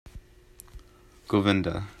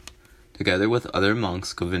Govinda. Together with other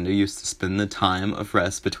monks, Govinda used to spend the time of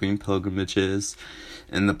rest between pilgrimages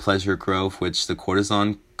in the pleasure grove which the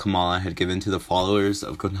courtesan Kamala had given to the followers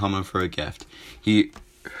of Gautama for a gift. He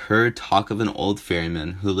heard talk of an old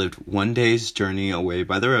ferryman who lived one day's journey away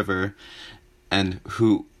by the river and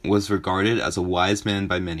who was regarded as a wise man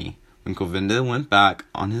by many. When Govinda went back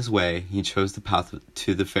on his way, he chose the path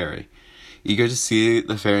to the ferry, eager to see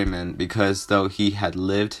the ferryman, because though he had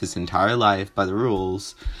lived his entire life by the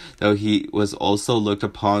rules, though he was also looked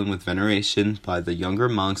upon with veneration by the younger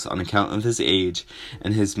monks on account of his age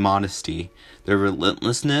and his modesty, the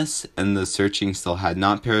relentlessness and the searching still had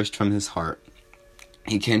not perished from his heart.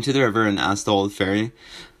 He came to the river and asked the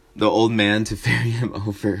old man to ferry him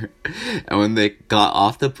over. And when they got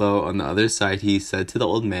off the boat on the other side, he said to the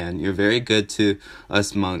old man, "You're very good to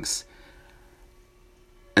us monks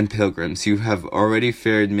and pilgrims. You have already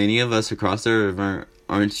ferried many of us across the river.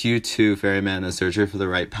 Aren't you too, ferryman, a searcher for the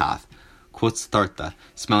right path?" Quoth Siddhartha,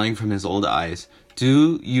 smiling from his old eyes,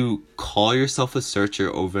 "Do you call yourself a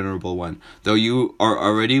searcher, O venerable one, though you are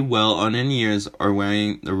already well on in years, are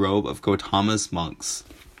wearing the robe of Gautama's monks?"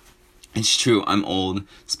 "It's true, I'm old,"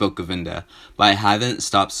 spoke Govinda, "but I haven't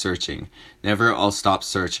stopped searching. Never I'll stop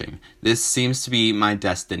searching. This seems to be my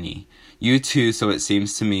destiny. You too, so it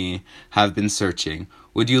seems to me, have been searching.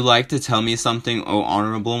 Would you like to tell me something, O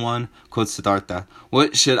honorable one?" Quoth Siddhartha.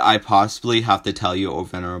 "What should I possibly have to tell you, O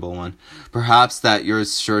venerable one? Perhaps that you're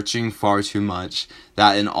searching far too much,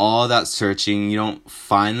 that in all that searching you don't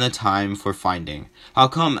find the time for finding." "How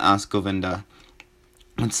come?" asked Govinda.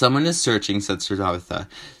 "When someone is searching," said Siddhartha,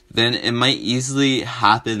 "then it might easily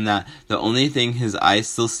happen that the only thing his eyes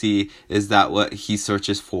still see is that what he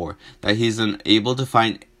searches for, that he's unable to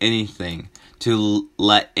find anything, to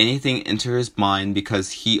let anything enter his mind,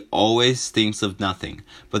 because he always thinks of nothing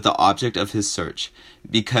but the object of his search,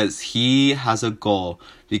 because he has a goal,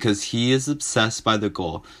 because he is obsessed by the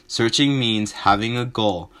goal. Searching means having a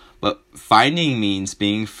goal, but finding means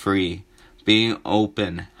being free, being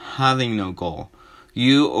open, having no goal.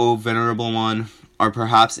 You, O venerable one, are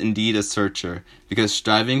perhaps indeed a searcher, because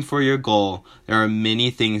striving for your goal, there are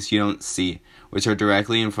many things you don't see, which are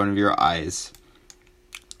directly in front of your eyes."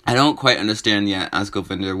 "I don't quite understand yet," asked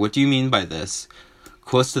Govinda. "What do you mean by this?"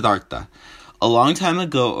 Quoth Siddhartha, "A long time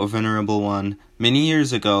ago, O venerable one, many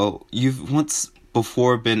years ago, you've once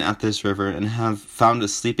before been at this river, and have found a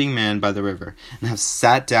sleeping man by the river, and have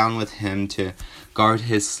sat down with him to guard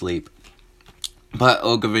his sleep. But,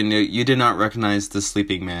 O Govinda, you did not recognize the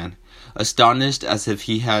sleeping man. Astonished as if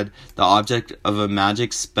he had the object of a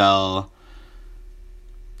magic spell,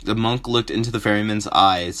 the monk looked into the ferryman's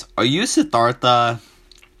eyes. "Are you Siddhartha?"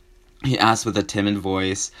 he asked with a timid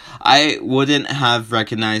voice. "I wouldn't have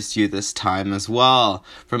recognized you this time as well.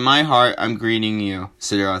 From my heart, I'm greeting you,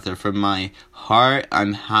 Siddhartha. From my heart,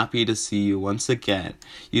 I'm happy to see you once again.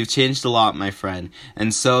 You've changed a lot, my friend,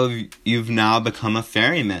 and so you've now become a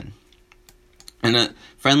ferryman." In a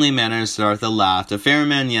friendly manner, Siddhartha laughed. "A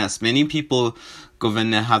ferryman, yes. Many people,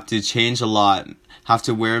 Govinda, have to change a lot, have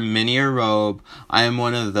to wear many a robe. I am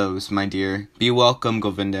one of those, my dear. Be welcome,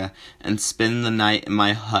 Govinda, and spend the night in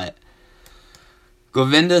my hut."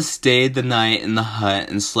 Govinda stayed the night in the hut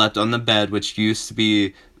and slept on the bed which used to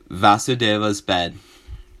be Vasudeva's bed.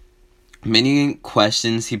 Many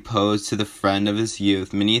questions he posed to the friend of his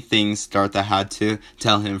youth, many things Siddhartha had to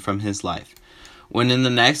tell him from his life. When in the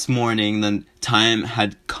next morning the time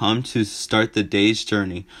had come to start the day's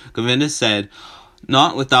journey, Govinda said,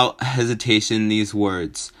 not without hesitation, these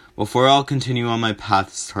words: "Before I'll continue on my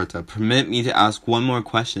path, Siddhartha, permit me to ask one more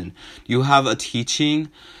question. Do you have a teaching?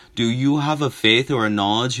 Do you have a faith or a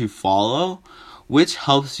knowledge you follow? Which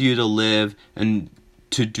helps you to live and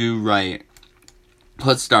to do right?"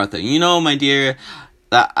 Quoth Siddhartha, "You know, my dear,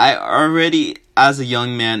 that I already, as a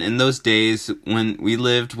young man in those days when we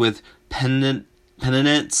lived with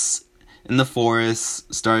penitents in the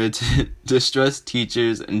forest, started to distrust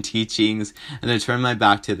teachers and teachings, and to turn my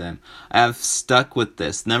back to them. I have stuck with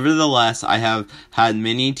this. Nevertheless, I have had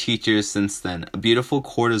many teachers since then. A beautiful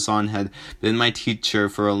courtesan had been my teacher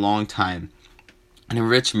for a long time, and a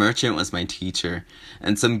rich merchant was my teacher,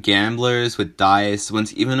 and some gamblers with dice,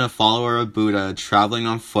 once even a follower of Buddha, traveling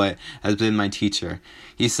on foot, has been my teacher.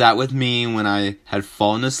 He sat with me when I had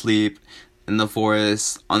fallen asleep in the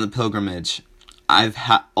forest on the pilgrimage. I've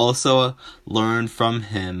also learned from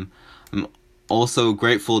him. I'm also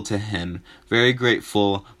grateful to him, very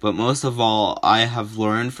grateful, but most of all, I have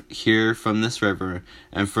learned here from this river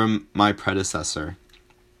and from my predecessor,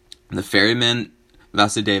 the ferryman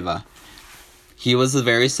Vasudeva. He was a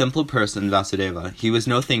very simple person, Vasudeva. He was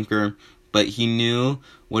no thinker, but he knew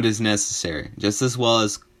what is necessary, just as well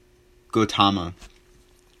as Gautama.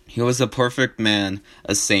 He was a perfect man,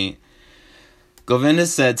 a saint. Govinda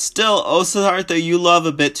said, "Still, O Siddhartha, you love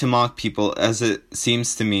a bit to mock people, as it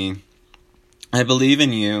seems to me. I believe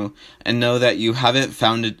in you, and know that you haven't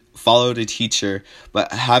followed a teacher,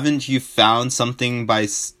 but haven't you found something by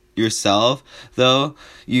yourself? Though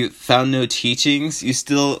you found no teachings, you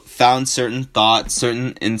still found certain thoughts,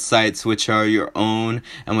 certain insights which are your own,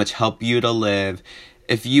 and which help you to live.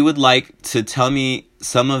 If you would like to tell me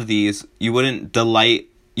some of these, you would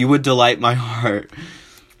delight my heart."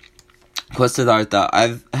 Quoth Siddhartha,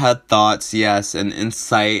 "I've had thoughts, yes, and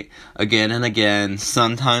insight again and again,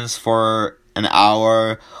 sometimes for an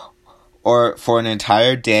hour or for an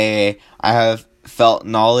entire day. I have felt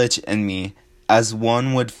knowledge in me, as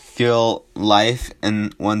one would feel life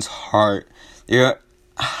in one's heart. There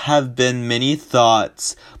have been many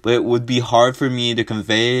thoughts, but it would be hard for me to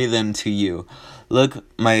convey them to you. Look,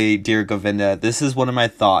 my dear Govinda, this is one of my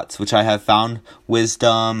thoughts, which I have found.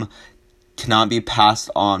 Wisdom cannot be passed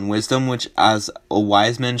on. Wisdom which, as a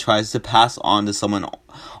wise man tries to pass on to someone,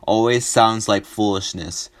 always sounds like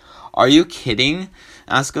foolishness." "Are you kidding?"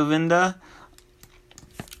 asked Govinda.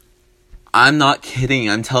 "I'm not kidding.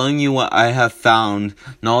 I'm telling you what I have found.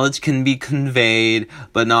 Knowledge can be conveyed,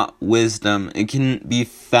 but not wisdom. It can be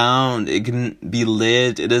found. It can be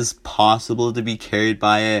lived. It is possible to be carried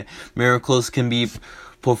by it. Miracles can be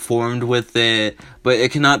performed with it, but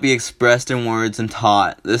it cannot be expressed in words and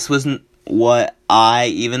taught. This was what I,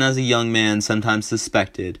 even as a young man, sometimes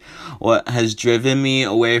suspected. What has driven me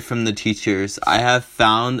away from the teachers. I have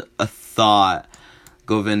found a thought,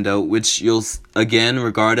 Govinda, which you'll again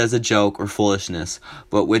regard as a joke or foolishness,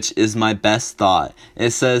 but which is my best thought.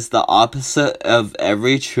 It says the opposite of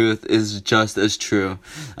every truth is just as true.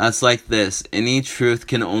 That's like this. Any truth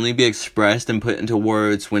can only be expressed and put into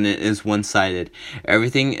words when it is one-sided.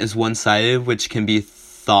 Everything is one-sided, which can be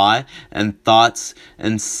thought and thoughts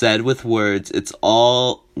and said with words. It's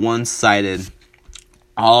all one-sided.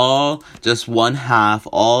 All just one half.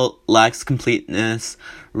 All lacks completeness,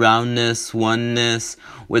 roundness, oneness,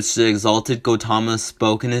 which the exalted Gautama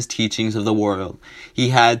spoke in his teachings of the world. He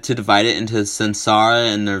had to divide it into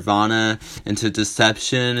samsara and nirvana, into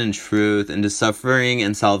deception and truth, into suffering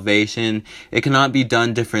and salvation. It cannot be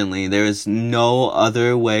done differently. There is no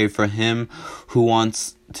other way for him who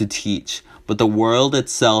wants to teach. But the world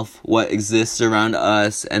itself, what exists around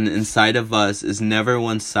us and inside of us, is never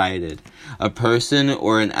one-sided. A person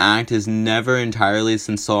or an act is never entirely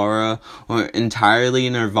samsara or entirely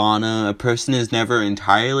nirvana. A person is never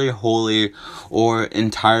entirely holy or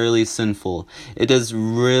entirely sinful. It does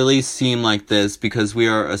really seem like this because we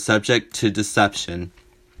are subject to deception,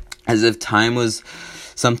 as if time was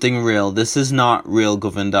something real. This is not real,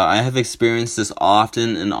 Govinda. I have experienced this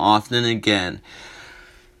often and often again.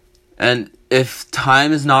 And if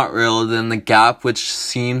time is not real, then the gap which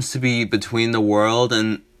seems to be between the world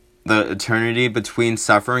and the eternity, between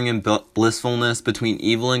suffering and blissfulness, between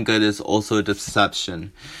evil and good, is also a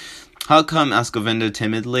deception. "How come?" asked Govinda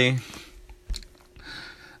timidly.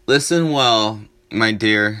 "Listen well, my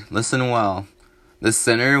dear, listen well. The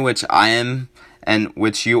sinner which I am and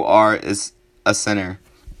which you are is a sinner.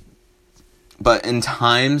 But in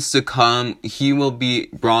times to come, he will be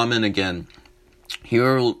Brahman again. He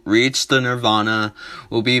will reach the nirvana,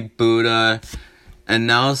 will be Buddha, and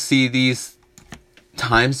now see these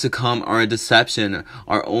times to come are a deception,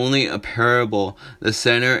 are only a parable. The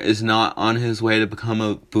sinner is not on his way to become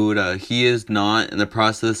a Buddha. He is not in the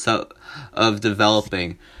process of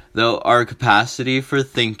developing. Though our capacity for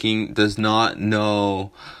thinking does not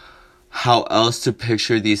know how else to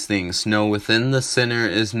picture these things. No, within the sinner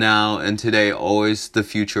is now and today always the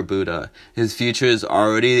future Buddha. His future is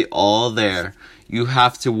already all there. You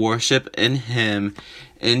have to worship in him,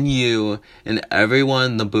 in you, in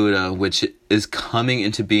everyone the Buddha which is coming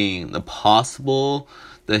into being. The possible,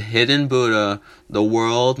 the hidden Buddha. The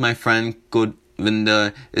world, my friend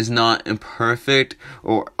Govinda, is not imperfect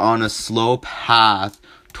or on a slow path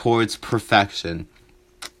towards perfection.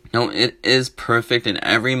 No, it is perfect in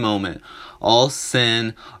every moment. All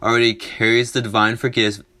sin already carries the divine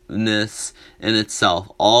forgiveness in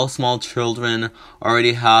itself. All small children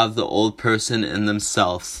already have the old person in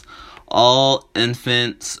themselves. All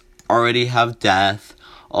infants already have death.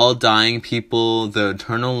 All dying people, the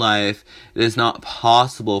eternal life. It is not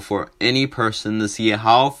possible for any person to see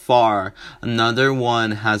how far another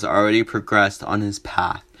one has already progressed on his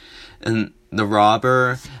path. And the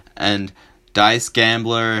robber and dice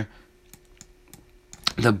gambler,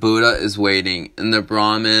 the Buddha is waiting. In the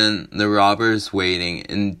Brahmin, the robber is waiting.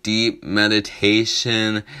 In deep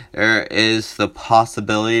meditation, there is the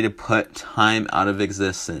possibility to put time out of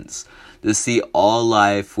existence. to see all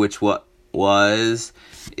life which what was,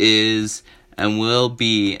 is, and will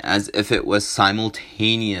be as if it was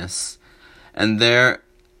simultaneous. And there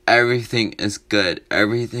everything is good,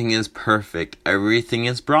 everything is perfect, everything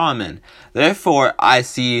is Brahman. Therefore I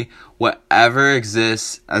see whatever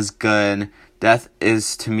exists as good. Death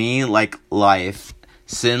is to me like life,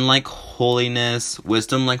 sin like holiness,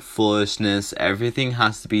 wisdom like foolishness. Everything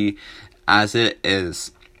has to be as it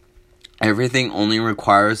is. Everything only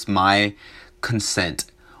requires my consent,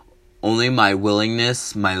 only my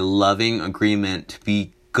willingness, my loving agreement to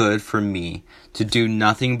be good for me, to do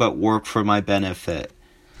nothing but work for my benefit,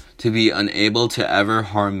 to be unable to ever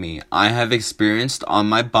harm me. I have experienced on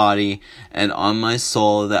my body and on my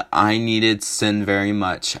soul that I needed sin very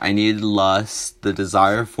much. I needed lust, the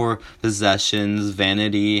desire for possessions,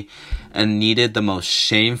 vanity, and needed the most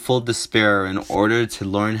shameful despair in order to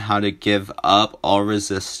learn how to give up all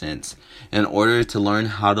resistance, in order to learn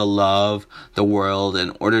how to love the world,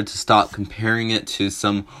 in order to stop comparing it to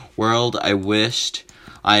some world I wished,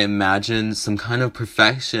 I imagined, some kind of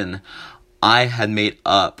perfection I had made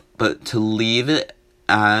up, but to leave it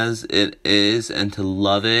as it is and to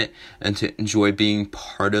love it and to enjoy being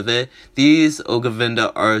part of it. These, O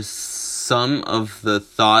Govinda, are some of the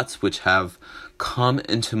thoughts which have come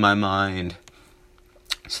into my mind.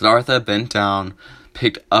 Siddhartha bent down,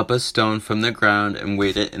 picked up a stone from the ground, and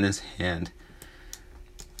weighed it in his hand.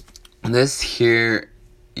 This here,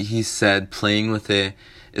 he said, playing with it,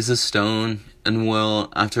 is a stone, and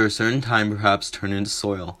will, after a certain time, perhaps turn into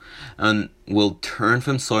soil, and will turn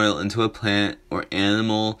from soil into a plant, or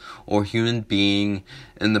animal, or human being.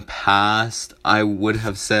 In the past, I would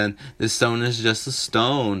have said, this stone is just a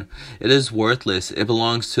stone. It is worthless. It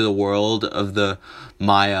belongs to the world of the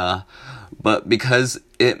Maya. But because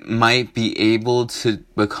it might be able to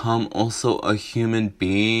become also a human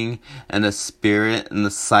being and a spirit in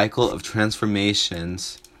the cycle of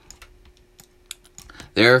transformations,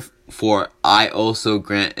 therefore, I also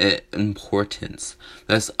grant it importance.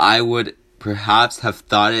 Thus, I would perhaps have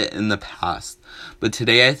thought it in the past. But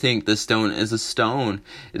today I think the stone is a stone.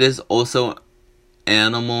 It is also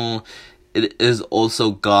animal. It is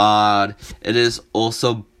also God. It is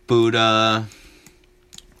also Buddha.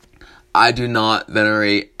 I do not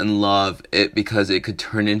venerate and love it because it could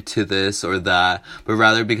turn into this or that, but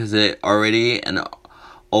rather because it already and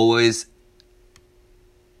always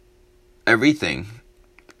everything.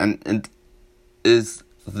 And is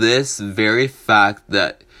this very fact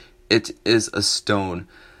that it is a stone,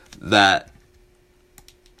 that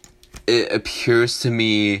it appears to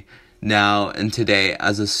me now and today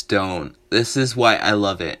as a stone. This is why I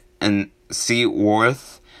love it and see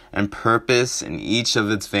worth and purpose in each of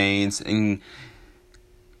its veins, in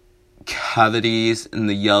cavities, in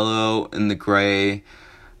the yellow, in the gray,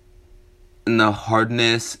 in the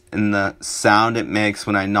hardness, in the sound it makes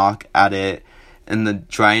when I knock at it, in the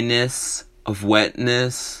dryness of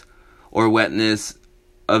wetness or wetness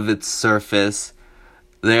of its surface.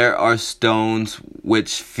 There are stones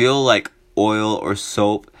which feel like oil or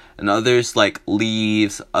soap, and others like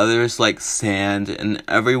leaves, others like sand, and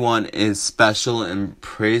everyone is special and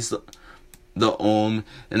praise the Om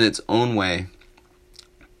in its own way.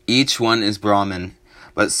 Each one is Brahman,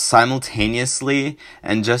 but simultaneously,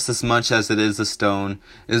 and just as much as it is a stone,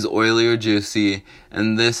 is oily or juicy,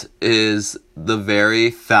 and this is the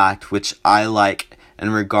very fact which I like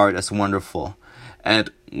and regard as wonderful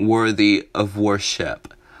and worthy of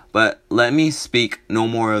worship. But let me speak no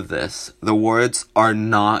more of this. The words are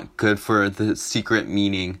not good for the secret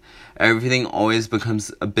meaning. Everything always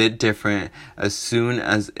becomes a bit different as soon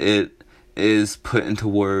as it is put into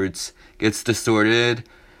words. Gets distorted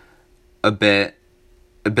a bit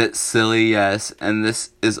silly, yes, and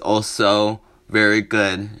this is also very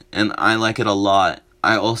good, and I like it a lot.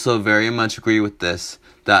 I also very much agree with this,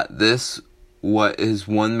 that this, what is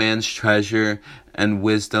one man's treasure and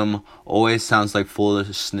wisdom, always sounds like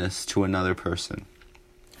foolishness to another person.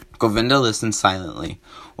 Govinda listened silently.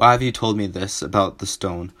 Why have you told me this about the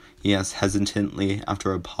stone? He asked hesitantly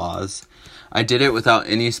after a pause. I did it without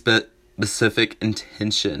any specific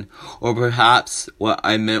intention, or perhaps what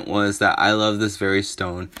I meant was that I love this very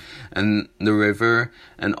stone, and the river,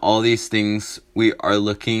 and all these things. We are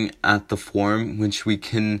looking at the form which we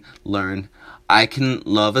can learn. I can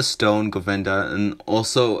love a stone, Govinda, and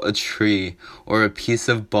also a tree, or a piece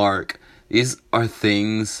of bark. These are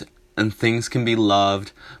things, and things can be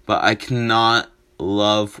loved, but I cannot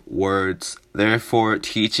love words. Therefore,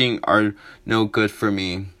 teaching are no good for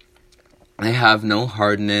me. They have no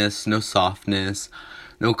hardness, no softness,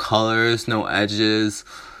 no colors, no edges,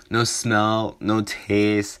 no smell, no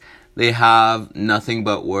taste. They have nothing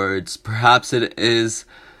but words. Perhaps it is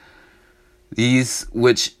these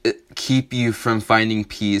which keep you from finding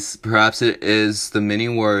peace. Perhaps it is the many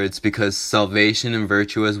words, because salvation and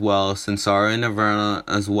virtue as well, samsara and nirvana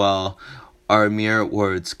as well, are mere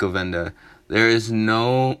words, Govinda. There is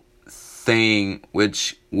no thing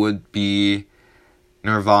which would be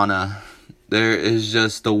nirvana. There is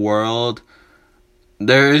just the world.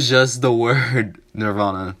 There is just the word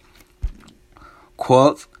nirvana.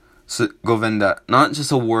 Quoth Govinda, not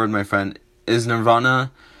just a word, my friend. Is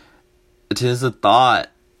nirvana? It is a thought.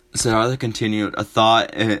 Siddhartha continued, a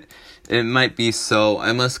thought. It might be so.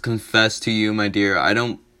 I must confess to you, my dear, I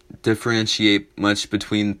don't differentiate much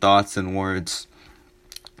between thoughts and words.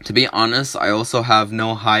 To be honest, I also have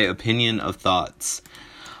no high opinion of thoughts.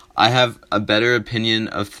 I have a better opinion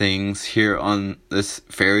of things here on this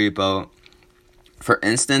ferry boat. For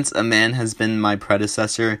instance, a man has been my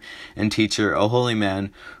predecessor and teacher, a holy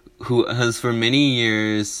man, who has for many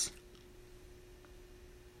years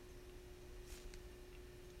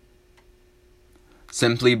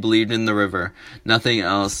simply believed in the river, nothing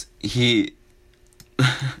else. He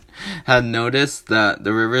had noticed that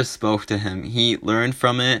the river spoke to him. He learned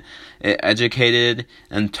from it. It educated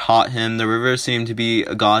and taught him. The river seemed to be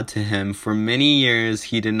a god to him. For many years,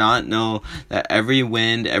 he did not know that every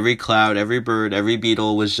wind, every cloud, every bird, every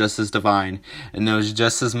beetle was just as divine, and knows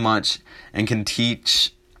just as much, and can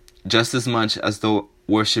teach just as much as the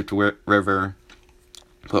worshipped river.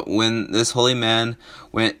 But when this holy man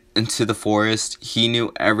went into the forest, he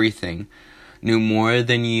knew everything, knew more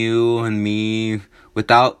than you and me,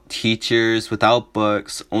 without teachers, without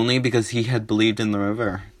books, only because he had believed in the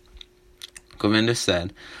river. Govinda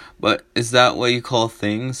said, but is that what you call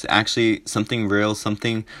things? Actually something real,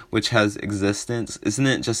 something which has existence? Isn't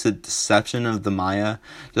it just a deception of the Maya?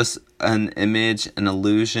 Just an image, an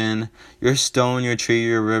illusion? Your stone, your tree,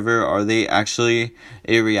 your river, are they actually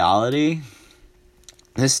a reality?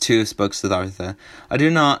 This too, spoke Siddhartha. I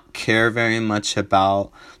do not care very much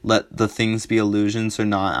about let the things be illusions or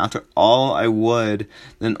not. After all, I would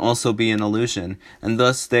then also be an illusion, and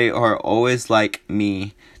thus they are always like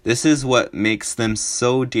me. This is what makes them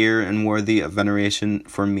so dear and worthy of veneration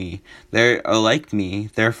for me. They are like me,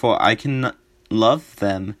 therefore I can love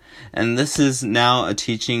them. And this is now a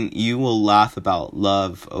teaching you will laugh about.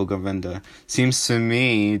 Love, O Govinda, seems to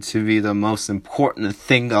me to be the most important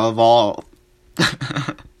thing of all.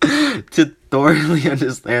 To thoroughly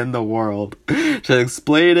understand the world, to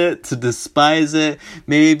explain it, to despise it,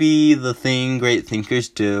 maybe the thing great thinkers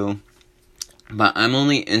do. But I'm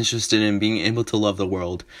only interested in being able to love the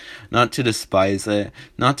world, not to despise it,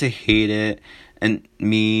 not to hate it, and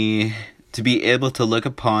me, to be able to look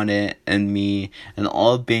upon it and me and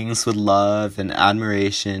all beings with love and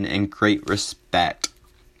admiration and great respect.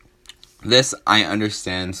 This I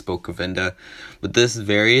understand, spoke Govinda, but this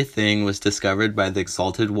very thing was discovered by the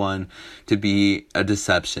Exalted One to be a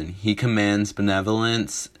deception. He commands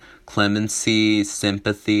benevolence, clemency,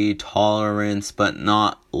 sympathy, tolerance, but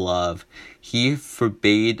not love. He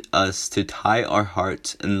forbade us to tie our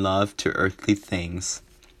hearts in love to earthly things.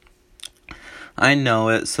 I know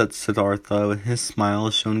it, said Siddhartha, his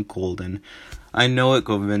smile shone golden. I know it,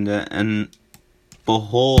 Govinda, and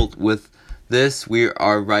behold, with this, we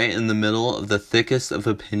are right in the middle of the thickest of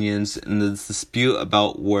opinions in the dispute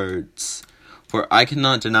about words. For I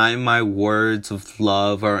cannot deny my words of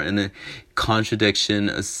love are in a contradiction,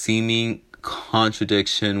 a seeming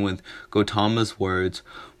contradiction with Gautama's words.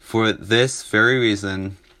 For this very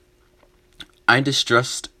reason, I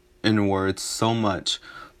distrust in words so much,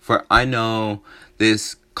 for I know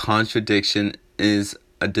this contradiction is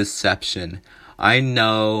a deception. I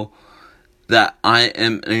know that I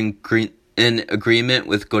am in agreement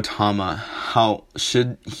with Gautama. How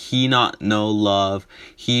should he not know love?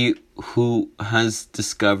 He who has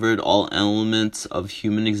discovered all elements of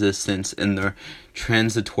human existence in their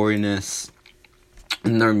transitoriness,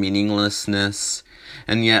 in their meaninglessness,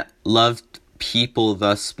 and yet loved people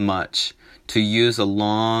thus much, to use a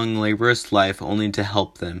long, laborious life only to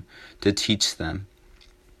help them, to teach them.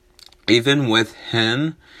 Even with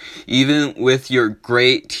him, even with your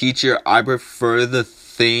great teacher, I prefer the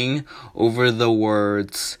thing over the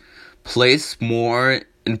words. Place more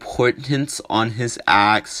importance on his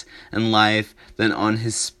acts and life than on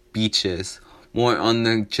his speeches, more on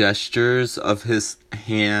the gestures of his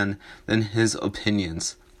hand than his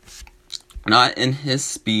opinions. Not in his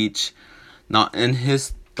speech, not in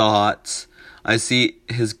his thoughts, I see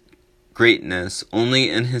his greatness, only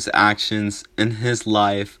in his actions, in his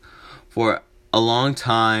life. For a long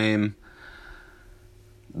time,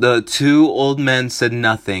 the two old men said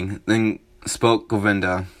nothing, then spoke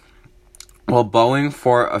Govinda. While bowing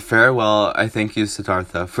for a farewell, I thank you,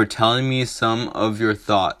 Siddhartha, for telling me some of your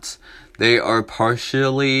thoughts. They are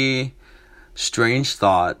partially strange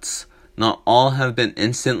thoughts. Not all have been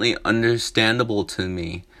instantly understandable to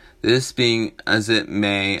me. This being as it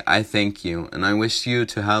may, I thank you, and I wish you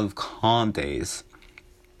to have calm days.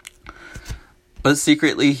 But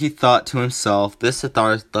secretly he thought to himself, this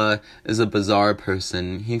Siddhartha is a bizarre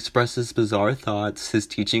person. He expresses bizarre thoughts. His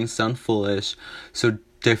teachings sound foolish, so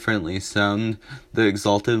differently sound the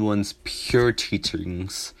Exalted One's pure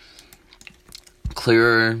teachings.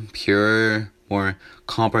 Clearer, purer, more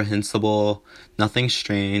comprehensible, nothing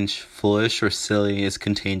strange, foolish, or silly is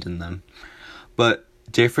contained in them. But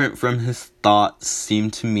different from his thoughts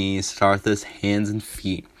seemed to me Siddhartha's hands and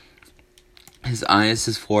feet, his eyes,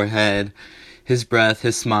 his forehead, his breath,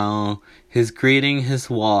 his smile, his greeting, his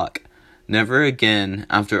walk. Never again,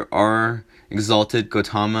 after our exalted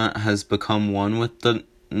Gautama has become one with the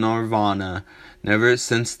Nirvana, never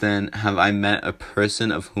since then have I met a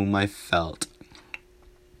person of whom I felt.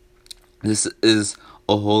 This is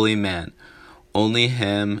a holy man. Only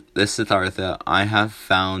him, this Siddhartha, I have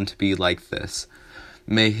found to be like this.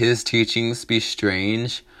 May his teachings be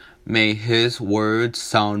strange. May his words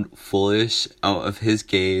sound foolish out of his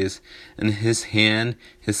gaze, and his hand,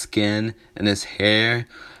 his skin, and his hair,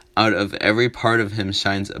 out of every part of him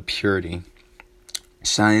shines a purity,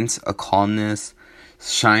 shines a calmness,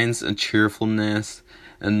 shines a cheerfulness,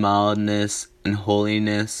 and mildness, and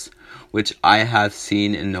holiness, which I have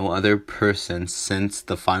seen in no other person since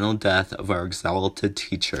the final death of our exalted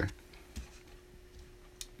teacher.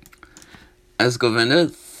 As Govinda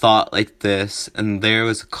thought like this, and there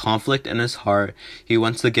was a conflict in his heart, he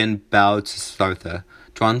once again bowed to Siddhartha.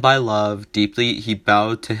 Drawn by love, deeply he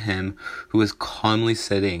bowed to him who was calmly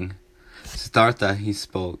sitting. Siddhartha, he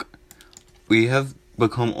spoke, we have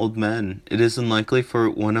become old men. It is unlikely for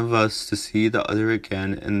one of us to see the other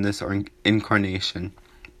again in this incarnation.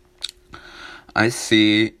 I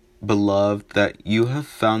see, beloved, that you have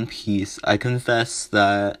found peace. I confess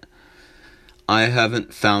that I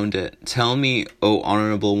haven't found it. Tell me, O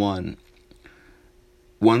honorable one,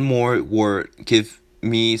 one more word. Give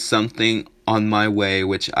me something on my way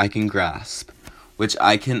which I can grasp, which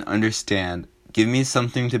I can understand. Give me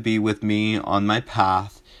something to be with me on my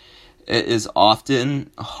path. It is often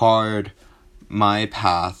hard, my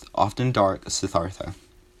path, often dark, Siddhartha.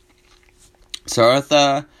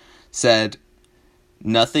 Siddhartha said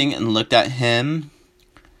nothing and looked at him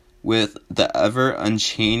with the ever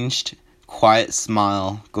unchanged quiet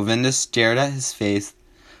smile. Govinda stared at his face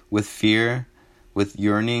with fear, with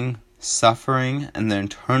yearning, suffering, and the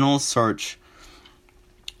eternal search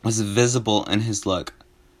was visible in his look.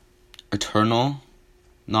 Eternal,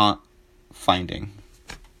 not finding.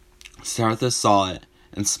 Siddhartha saw it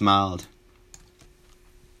and smiled.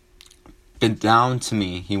 Bend down to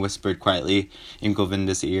me, he whispered quietly in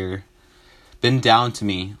Govinda's ear. Bend down to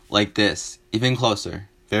me, like this, even closer,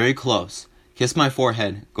 very close. Kiss my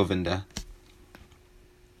forehead, Govinda.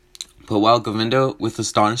 But while Govinda, with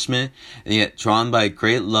astonishment, and yet drawn by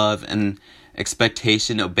great love and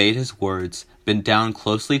expectation, obeyed his words, bent down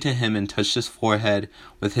closely to him and touched his forehead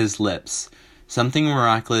with his lips, something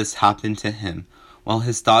miraculous happened to him. While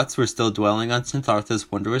his thoughts were still dwelling on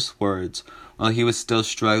Siddhartha's wondrous words, while he was still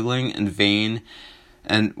struggling in vain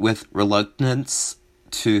and with reluctance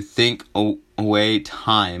to think away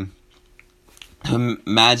time, to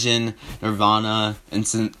imagine nirvana and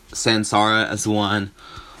samsara as one,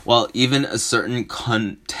 while even a certain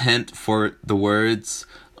contempt for the words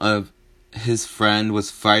of his friend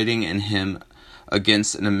was fighting in him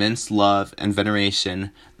against an immense love and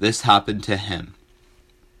veneration, this happened to him.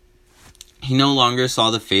 He no longer saw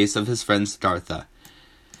the face of his friend Siddhartha.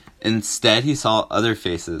 Instead, he saw other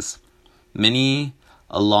faces, many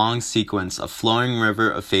a long sequence, a flowing river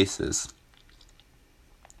of faces,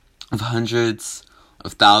 of hundreds,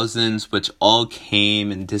 of thousands, which all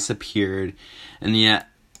came and disappeared, and yet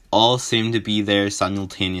all seemed to be there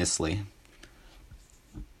simultaneously,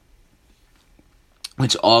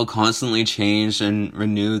 which all constantly changed and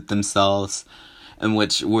renewed themselves, and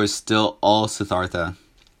which were still all Siddhartha.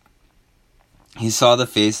 He saw the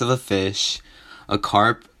face of a fish, a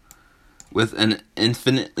carp with an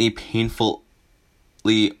infinitely painfully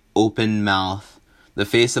open mouth, the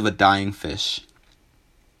face of a dying fish.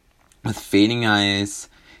 With fading eyes,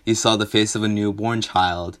 he saw the face of a newborn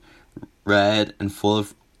child, red and full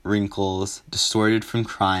of wrinkles, distorted from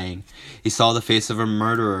crying. He saw the face of a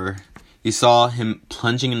murderer. He saw him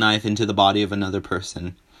plunging a knife into the body of another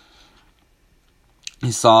person.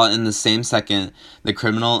 He saw in the same second the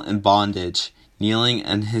criminal in bondage, kneeling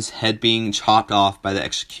and his head being chopped off by the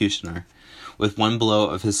executioner with one blow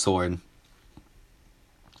of his sword.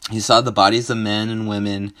 He saw the bodies of men and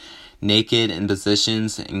women naked in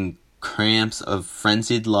positions cramps of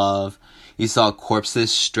frenzied love. He saw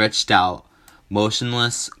corpses stretched out,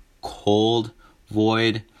 motionless, cold,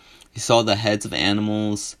 void. He saw the heads of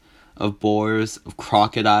animals, of boars, of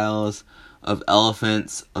crocodiles, of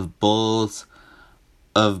elephants, of bulls,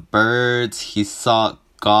 of birds. He saw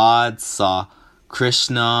God, saw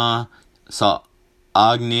Krishna, saw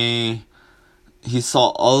Agni. He saw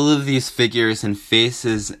all of these figures and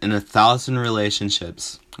faces in 1,000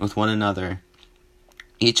 relationships with one another,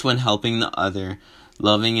 each one helping the other,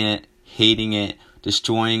 loving it, hating it,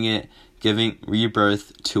 destroying it, giving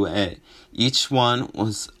rebirth to it. Each one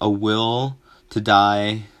was a will to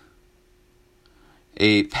die,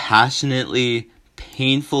 a passionately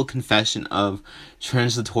painful confession of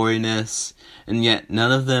transitoriness, and yet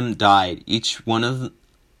none of them died. Each one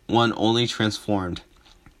only transformed,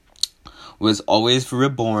 was always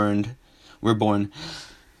reborn,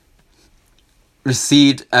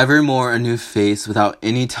 received evermore a new face without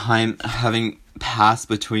any time having passed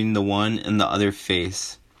between the one and the other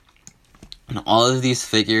face. And all of these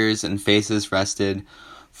figures and faces rested,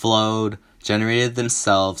 flowed, generated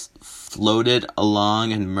themselves, floated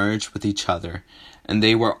along and merged with each other. And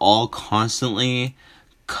they were all constantly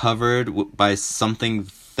covered by something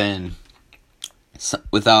thin,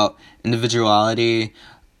 without individuality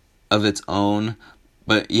of its own,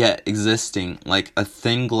 but yet existing, like a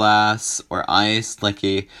thin glass or ice, like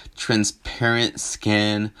a transparent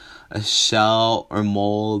skin, a shell or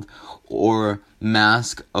mold, or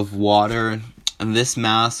mask of water. And this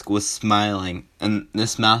mask was smiling, and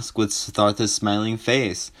this mask was Siddhartha's smiling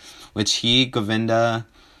face, which he, Govinda,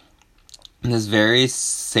 in this very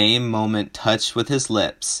same moment touched with his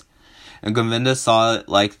lips. And Govinda saw it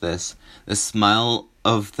like this, the smile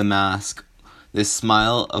of the mask, this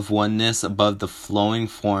smile of oneness above the flowing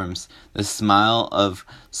forms, this smile of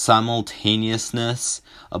simultaneousness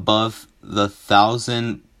above the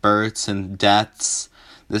 1,000 births and deaths.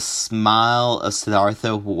 This smile of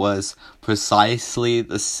Siddhartha was precisely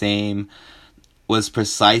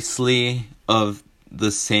of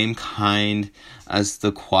the same kind as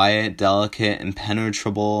the quiet, delicate,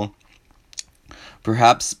 impenetrable,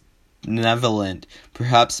 perhaps benevolent,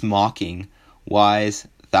 perhaps mocking, wise,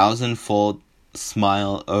 thousandfold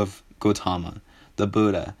smile of Gautama, the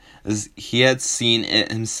Buddha, as he had seen it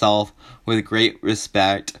himself with great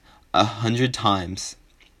respect 100 times.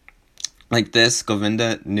 Like this,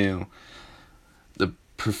 Govinda knew the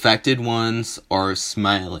perfected ones are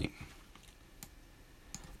smiling.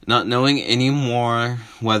 Not knowing any more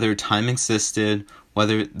whether time existed,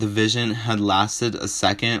 whether the vision had lasted a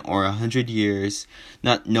second or 100 years,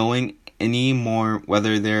 not knowing any more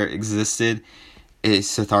whether there existed a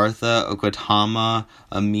Siddhartha, a Gautama,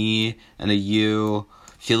 a me, and a you,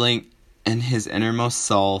 feeling in his innermost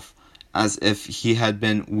self as if he had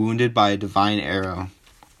been wounded by a divine arrow,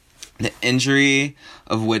 the injury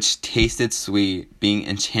of which tasted sweet, being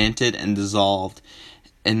enchanted and dissolved.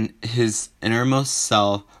 In his innermost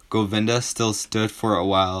self, Govinda still stood for a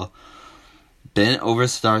while, bent over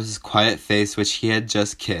Siddhartha's quiet face, which he had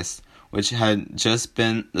just kissed, which had just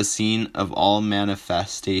been the scene of all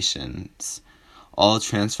manifestations, all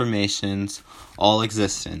transformations, all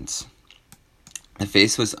existence. The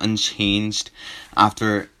face was unchanged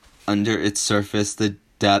after, under its surface, the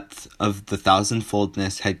depth of the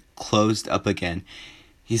thousandfoldness had closed up again.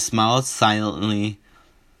 He smiled silently,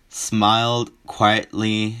 smiled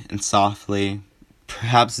quietly and softly,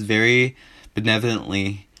 perhaps very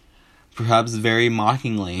benevolently, perhaps very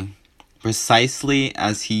mockingly, precisely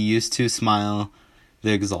as he used to smile,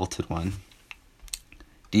 the exalted one.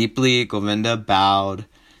 Deeply, Govinda bowed.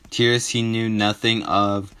 Tears he knew nothing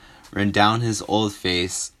of ran down his old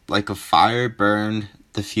face. Like a fire burned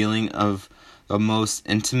the feeling of the most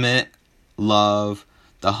intimate love,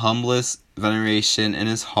 the humblest veneration in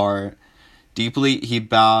his heart. Deeply he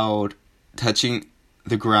bowed, touching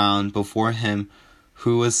the ground before him,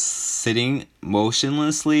 who was sitting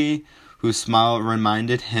motionlessly, whose smile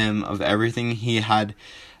reminded him of everything he had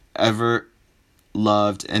ever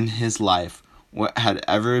loved in his life, what had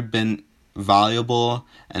ever been valuable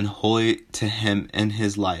and holy to him in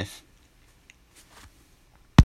his life.